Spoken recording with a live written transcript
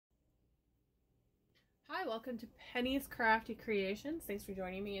Hi, welcome to Penny's Crafty Creations. Thanks for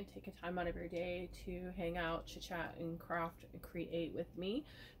joining me and taking time out of your day to hang out, chit chat, and craft and create with me.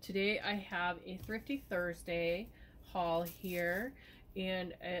 Today I have a Thrifty Thursday haul here,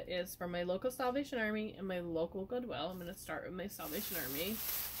 and it is from my local Salvation Army and my local Goodwill. I'm going to start with my Salvation Army.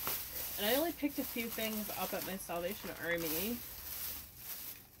 And I only picked a few things up at my Salvation Army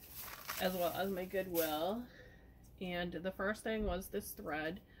as well as my Goodwill. And the first thing was this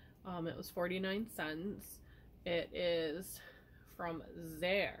thread. It was 49 cents. It is from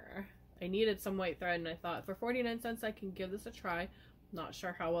Zare. I needed some white thread and I thought for 49 cents I can give this a try. Not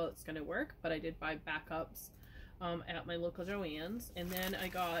sure how well it's going to work, but I did buy backups at my local Joann's. And then I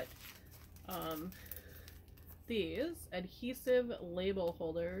got these adhesive label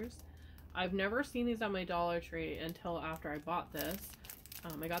holders. I've never seen these at my Dollar Tree until after I bought this.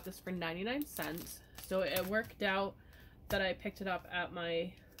 I got this for 99 cents. So it worked out that I picked it up at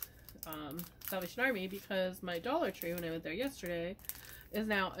my Salvation Army because my Dollar Tree when I went there yesterday is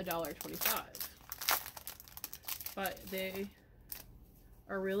now $1.25. But they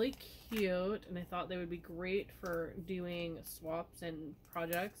are really cute and I thought they would be great for doing swaps and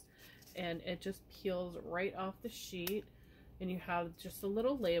projects, and it just peels right off the sheet and you have just a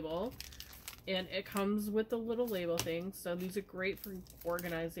little label and it comes with the little label thing, so these are great for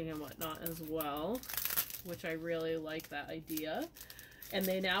organizing and whatnot as well, which I really like that idea. And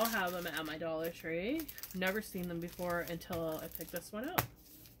they now have them at my Dollar Tree. Never seen them before until I picked this one up.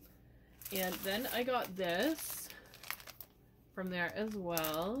 And then I got this from there as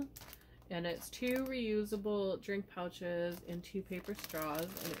well. And it's 2 reusable drink pouches and 2 paper straws.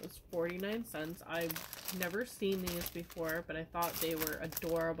 And it was 49 cents. I've never seen these before, but I thought they were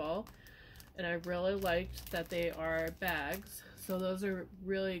adorable. And I really liked that they are bags. So those are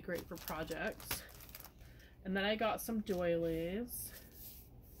really great for projects. And then I got some doilies.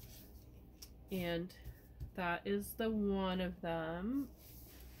 And that is the one of them.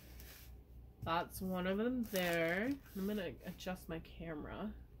 That's one of them there. I'm gonna adjust my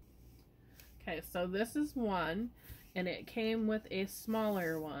camera. Okay, so this is one, and it came with a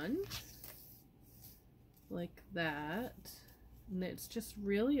smaller one, like that. And it's just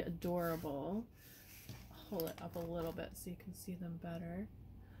really adorable. I'll hold it up a little bit so you can see them better.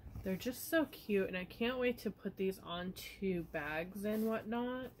 They're just so cute, and I can't wait to put these onto bags and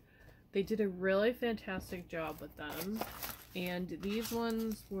whatnot. They did a really fantastic job with them, and these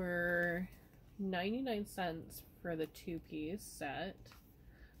ones were 99 cents for the 2-piece set.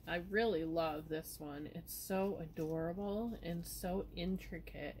 I really love this one. It's so adorable and so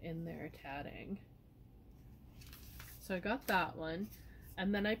intricate in their tatting. So I got that one,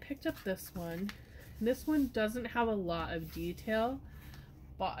 and then I picked up this one. This one doesn't have a lot of detail,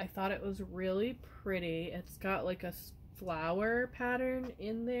 but I thought it was really pretty. It's got like a flower pattern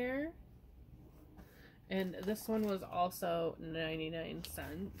in there. And this one was also 99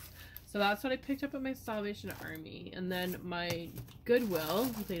 cents. So that's what I picked up at my Salvation Army. And then my Goodwill,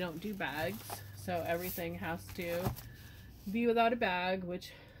 they don't do bags, so everything has to be without a bag,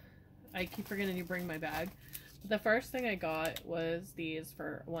 which I keep forgetting to bring my bag. But the first thing I got was these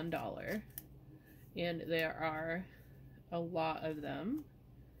for $1. And there are a lot of them.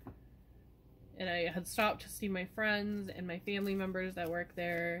 And I had stopped to see my friends and my family members that work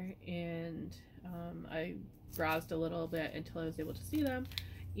there, and I browsed a little bit until I was able to see them.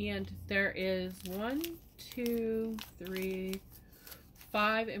 And there is 1, 2, 3,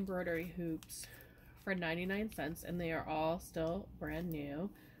 5 embroidery hoops for 99 cents, and they are all still brand new.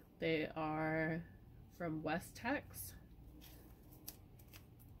 They are from Westex.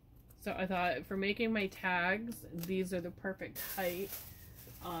 So I thought for making my tags, these are the perfect height.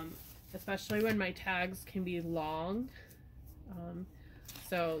 Especially when my tags can be long,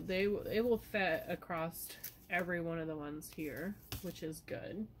 so it will fit across every one of the ones here, which is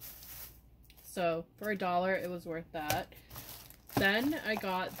good. So for $1, it was worth that. Then I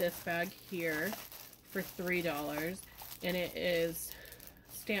got this bag here for $3, and it is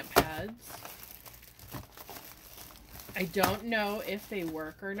stamp pads. I don't know if they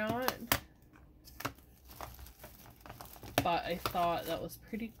work or not, but I thought that was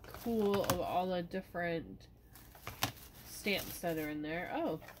pretty cool of all the different stamps that are in there.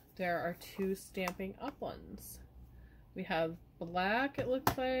 Oh, there are 2 Stampin' Up ones. We have black, it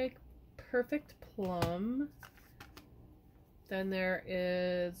looks like, perfect plum. Then there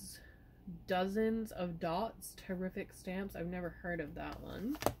is dozens of dots, terrific stamps. I've never heard of that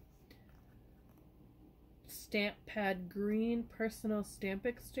one. Stamp pad green, personal stamp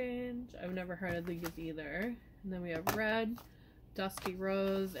exchange. I've never heard of these either. And then we have red, dusty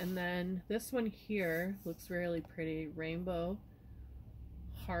rose, and then this one here looks really pretty, rainbow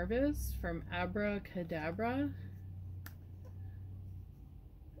Harvest from Abracadabra.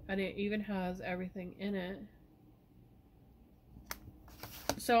 And it even has everything in it.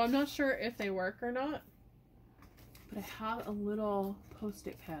 So I'm not sure if they work or not. But I have a little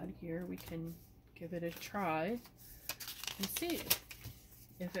post-it pad here. We can give it a try and see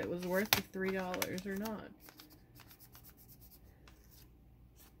if it was worth the $3 or not.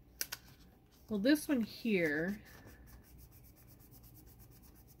 Well, this one here,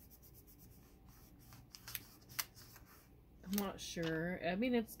 I'm not sure. I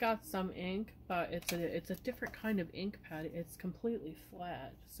mean, it's got some ink, but it's a different kind of ink pad. It's completely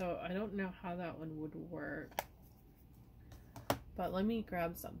flat, so I don't know how that one would work. But let me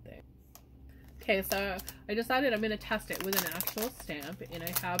grab something. Okay, so I decided I'm going to test it with an actual stamp, and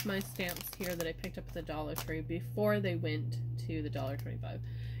I have my stamps here that I picked up at the Dollar Tree before they went to the $1.25.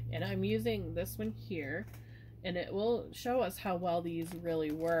 And I'm using this one here, and it will show us how well these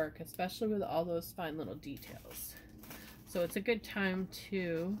really work, especially with all those fine little details. So it's a good time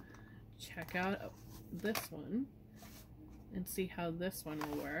to check out this one and see how this one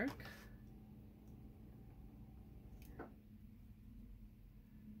will work.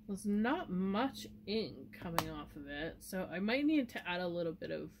 There's not much ink coming off of it, so I might need to add a little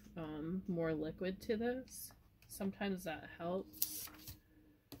bit of more liquid to this. Sometimes that helps.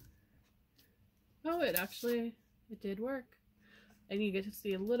 Oh, it did work. And you get to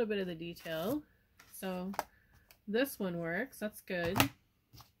see a little bit of the detail. So this one works, that's good.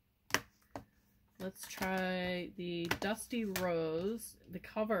 Let's try the Dusty Rose. The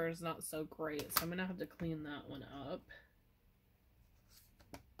cover is not so great, so I'm gonna have to clean that one up.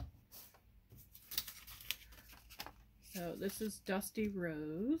 So this is Dusty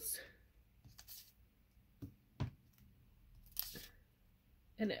Rose.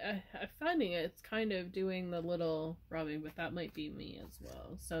 And I'm finding it's kind of doing the little rubbing, but that might be me as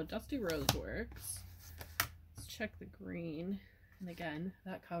well. So Dusty Rose works. Let's check the green. And again,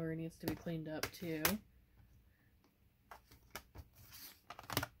 that cover needs to be cleaned up too.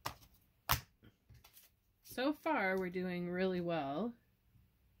 So far, we're doing really well.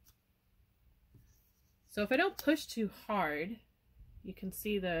 So if I don't push too hard, you can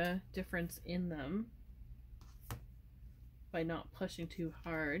see the difference in them by not pushing too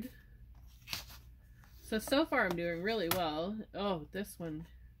hard. So far I'm doing really well. Oh, this one,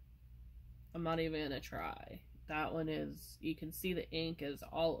 I'm not even gonna try. That one is, you can see the ink is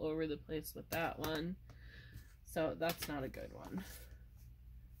all over the place with that one. So that's not a good one.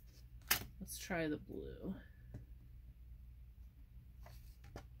 Let's try the blue.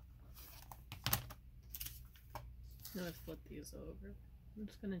 I'm gonna flip these over. I'm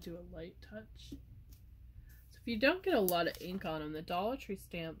just gonna do a light touch. So if you don't get a lot of ink on them, the Dollar Tree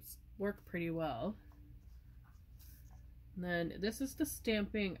stamps work pretty well. And then this is the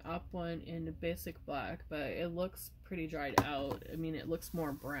Stamping Up one in basic black, but it looks pretty dried out. I mean, it looks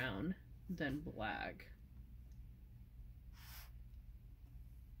more brown than black.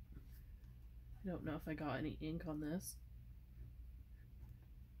 I don't know if I got any ink on this.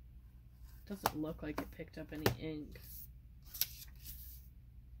 Doesn't look like it picked up any ink.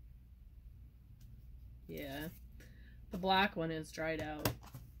 Yeah, the black one is dried out.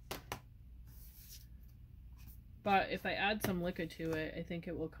 But if I add some liquid to it, I think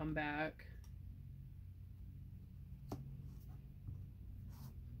it will come back.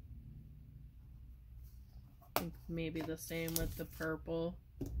 I think maybe the same with the purple.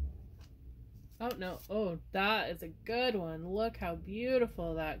 Oh no, oh, that is a good one. Look how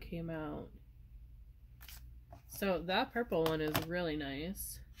beautiful that came out. So that purple one is really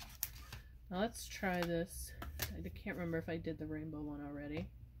nice. Now let's try this. I can't remember if I did the rainbow one already.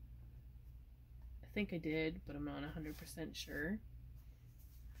 I think I did, but I'm not 100% sure.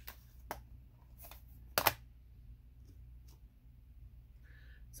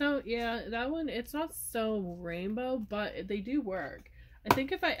 So yeah, that one, it's not so rainbow, but they do work. I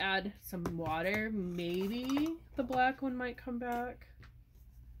think if I add some water, maybe the black one might come back.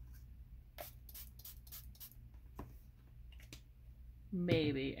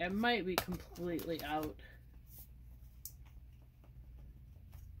 Maybe. It might be completely out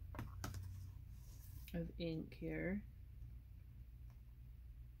of ink here.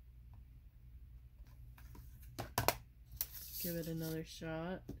 Give it another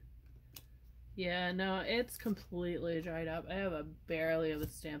shot. Yeah, no, it's completely dried up. I have a barely of a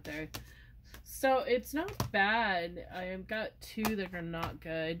stamp there. So it's not bad. I've got 2 that are not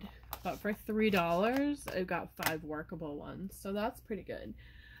good. But for $3, I've got 5 workable ones. So that's pretty good.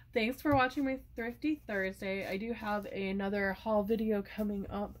 Thanks for watching my Thrifty Thursday. I do have another haul video coming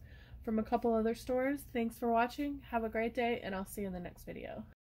up from a couple other stores. Thanks for watching. Have a great day, and I'll see you in the next video.